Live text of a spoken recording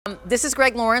This is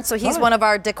Greg Lawrence, so he's one of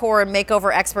our decor and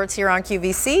makeover experts here on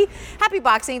QVC. Happy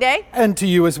Boxing Day. And to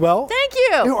you as well. Thank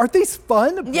you. Aren't these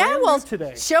fun? Yeah, well,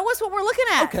 today. Show us what we're looking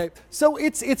at. Okay, so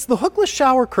it's the hookless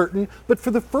shower curtain, but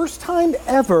for the first time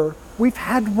ever, we've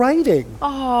had writing.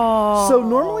 Oh. So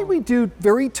normally we do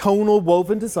very tonal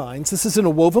woven designs. This is in a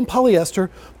woven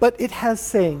polyester, but it has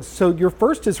sayings. So your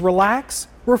first is relax,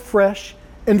 refresh,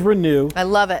 and renew. I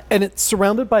love it. And it's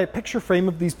surrounded by a picture frame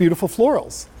of these beautiful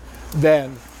florals.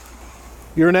 Then,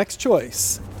 your next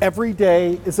choice, every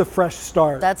day is a fresh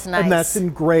start. That's nice. And that's in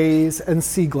grays and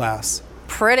sea glass.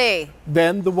 Pretty.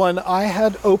 Then the one I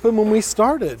had open when we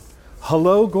started,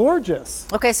 Hello Gorgeous.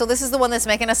 Okay, so this is the one that's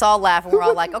making us all laugh, and we're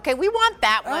all like, okay, we want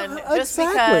that one just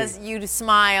because you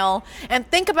smile. And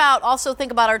also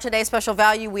think about our Today Special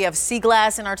Value. We have sea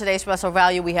glass in our Today Special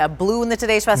Value. We have blue in the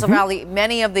Today Special Value.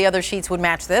 Many of the other sheets would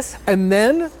match this. And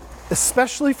then,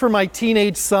 especially for my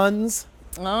teenage sons,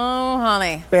 oh,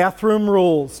 honey. Bathroom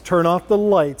rules. Turn off the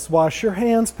lights, wash your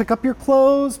hands, pick up your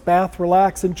clothes, bath,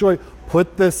 relax, enjoy.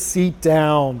 Put the seat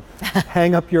down,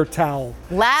 hang up your towel.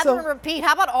 Lather and repeat.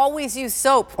 How about always use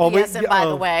soap? Always, by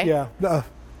the way. Yeah.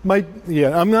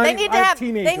 I'm not. They need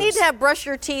to have brush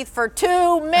your teeth for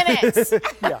 2 minutes.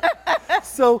 Yeah.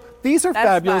 So these are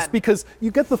fabulous fun. because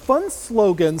you get the fun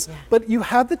slogans, but you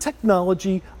have the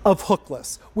technology of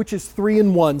Hookless, which is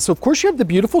 3-in-1. So of course you have the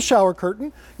beautiful shower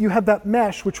curtain, you have that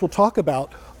mesh, which we'll talk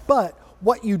about, but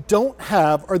what you don't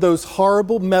have are those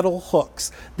horrible metal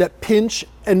hooks that pinch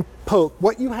and poke.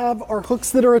 What you have are hooks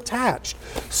that are attached.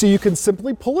 So you can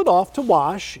simply pull it off to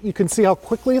wash. You can see how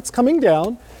quickly it's coming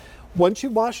down. Once you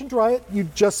wash and dry it, you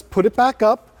just put it back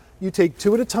up. You take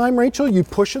 2 at a time, Rachel. You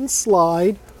push and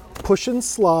slide, push and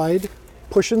slide,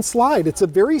 push and slide. It's a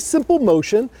very simple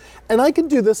motion, and I can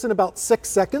do this in about 6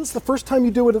 seconds. The first time you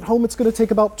do it at home, it's going to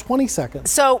take about 20 seconds.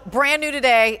 So brand new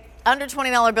today, under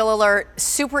 $20 bill alert,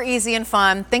 super easy and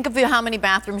fun. Think of how many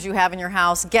bathrooms you have in your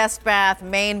house. Guest bath,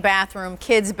 main bathroom,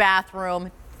 kids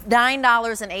bathroom.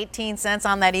 $9.18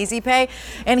 on that Easy Pay.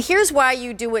 And here's why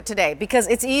you do it today. Because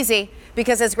it's easy.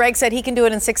 Because as Greg said, he can do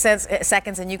it in 6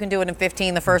 seconds and you can do it in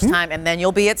 15 the first time and then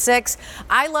you'll be at 6.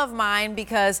 I love mine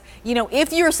because, you know,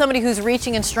 if you're somebody who's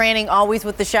reaching and straining always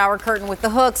with the shower curtain with the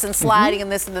hooks and sliding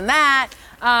and this and then that,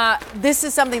 this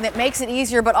is something that makes it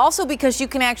easier, but also because you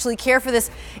can actually care for this.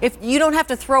 If you don't have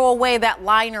to throw away that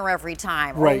liner every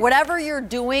time or whatever you're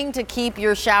doing to keep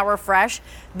your shower fresh,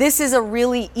 this is a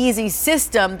really easy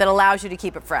system that allows you to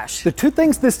keep it fresh. The 2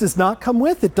 things this does not come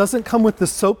with, it doesn't come with the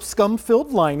soap scum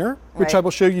filled liner, which I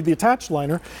will show you the attached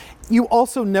liner. You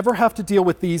also never have to deal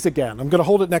with these again. I'm going to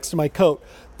hold it next to my coat.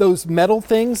 Those metal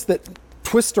things that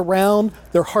twist around,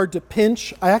 they're hard to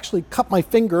pinch. I actually cut my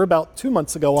finger about 2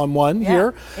 months ago on one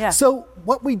here. So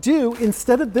what we do,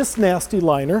 instead of this nasty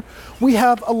liner, we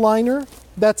have a liner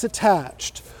that's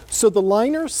attached. So the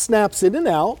liner snaps in and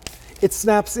out. It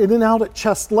snaps in and out at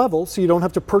chest level, so you don't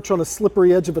have to perch on a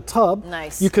slippery edge of a tub.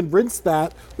 Nice. You can rinse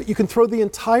that, but you can throw the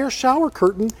entire shower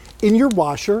curtain in your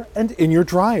washer and in your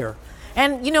dryer.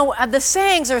 And you know, the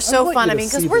sayings are so fun. I mean,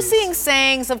 because we're seeing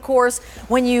sayings, of course,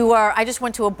 when you are, I just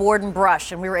went to a board and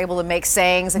brush and we were able to make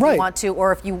sayings if you want to,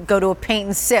 or if you go to a paint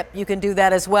and sip, you can do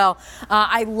that as well.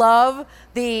 I love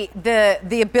the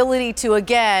ability to,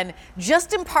 again,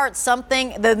 just impart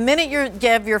something the minute you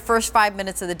give your first 5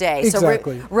 minutes of the day.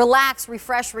 Exactly. So relax,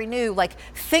 refresh, renew. Like,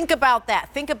 think about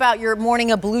that. Think about your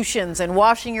morning ablutions and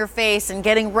washing your face and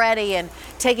getting ready and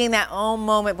taking that own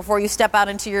moment before you step out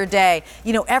into your day.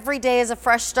 You know, every day is a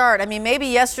fresh start. I mean, maybe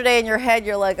yesterday in your head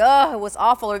you're like, oh, it was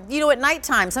awful. Or, you know, at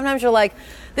nighttime, sometimes you're like,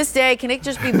 this day, can it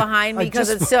just be behind me?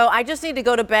 Because I just need to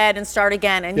go to bed and start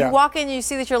again. And you walk in and you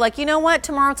see that you're like, you know what?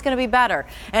 Tomorrow it's going to be better.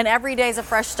 And every day is a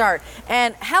fresh start.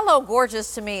 And Hello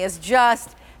Gorgeous to me is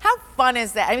just, how fun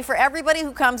is that? I mean, for everybody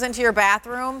who comes into your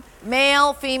bathroom,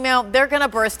 male, female, they're going to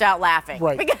burst out laughing.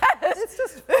 Right. Because it's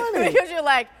just funny. Because you're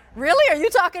like, really? Are you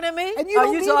talking to me? And you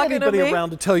don't need anybody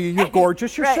around to tell you you're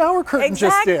gorgeous. Your shower curtain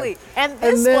just did. And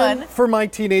this one, for my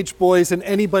teenage boys and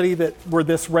anybody where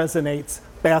this resonates,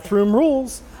 bathroom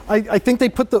rules. I think they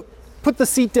put the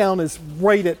seat down as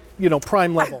right at, you know,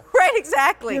 prime level. Right,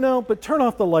 exactly. You know, but turn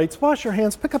off the lights, wash your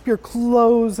hands, pick up your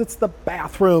clothes. It's the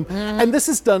bathroom. And this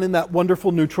is done in that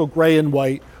wonderful neutral gray and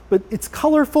white. But it's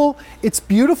colorful. It's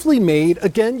beautifully made.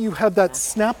 Again, you have that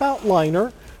snap out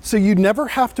liner. So you never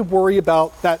have to worry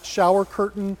about that shower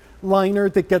curtain liner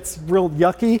that gets real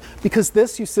yucky, because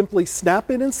this you simply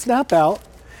snap in and snap out.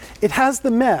 It has the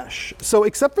mesh, so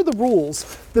except for the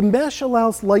rules, the mesh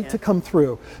allows light to come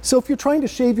through. So if you're trying to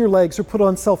shave your legs or put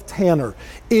on self-tanner,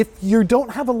 if you don't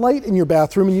have a light in your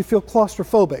bathroom and you feel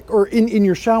claustrophobic, or in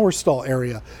your shower stall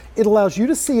area, It allows you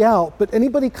to see out, but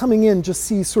anybody coming in just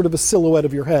sees sort of a silhouette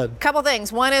of your head. Couple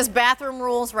things. One is Bathroom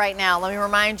Rules right now, let me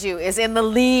remind you, is in the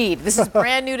lead. This is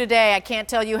brand new today. I can't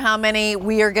tell you how many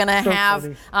we are going to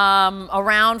have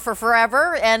around for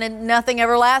forever, and nothing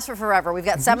ever lasts for forever. We've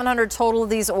got 700 total of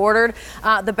these ordered.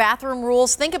 The Bathroom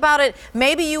Rules, think about it.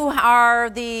 Maybe you are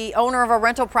the owner of a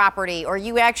rental property, or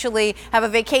you actually have a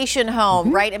vacation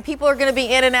home, right? And people are going to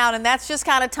be in and out, and that's just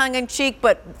kind of tongue-in-cheek,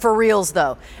 but for reals,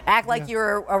 though. Act like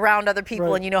you're around other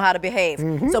people and you know how to behave.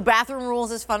 So Bathroom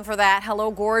Rules is fun for that. Hello,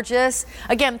 gorgeous.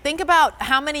 Again, think about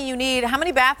how many you need, how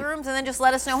many bathrooms, and then just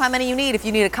let us know how many you need. If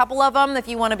you need a couple of them, if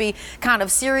you want to be kind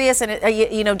of serious and,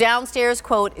 you know, downstairs,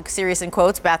 quote, serious in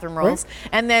quotes, Bathroom Rules,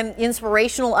 and then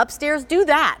inspirational upstairs, do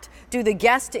that. Do the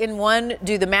guest in one,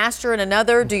 do the master in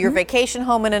another, do your vacation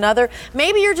home in another.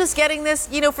 Maybe you're just getting this,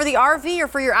 you know, for the RV or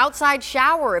for your outside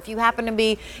shower. If you happen to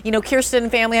be, you know, Kirsten and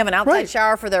family have an outside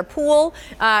shower for their pool.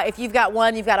 If you've got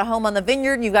one, you've got a home on the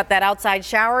vineyard, and you've got that outside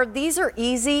shower. These are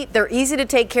easy. They're easy to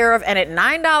take care of. And at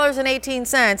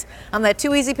 $9.18 on that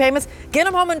 2 easy payments, get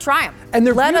them home and try them. And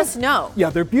they're let us know. Yeah,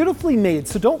 they're beautifully made.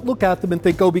 So don't look at them and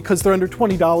think, oh, because they're under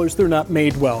 $20, they're not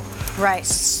made well.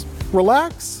 Right.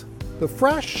 Relax. The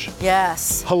fresh.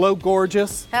 Yes. Hello,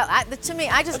 gorgeous. To me,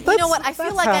 I just, you know what? I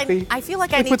feel like I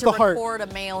need to record a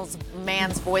man's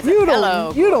voice. You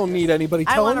Hello. You don't need anybody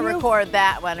telling you. I want to record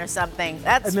that one or something.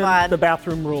 That's and then fun. The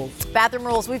Bathroom Rules. Bathroom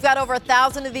Rules. We've got over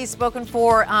 1,000 of these spoken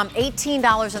for.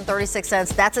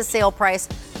 $18.36. That's a sale price.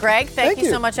 Greg, thank you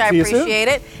so much. I appreciate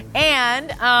it.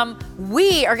 And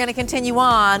we are going to continue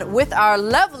on with our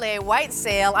lovely white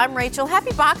sale. I'm Rachel.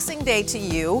 Happy Boxing Day to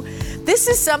you. This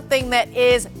is something that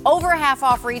is over half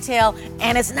off retail,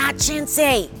 and it's not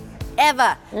chintzy,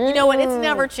 ever. You know what? It's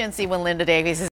never chintzy when Linda Davies is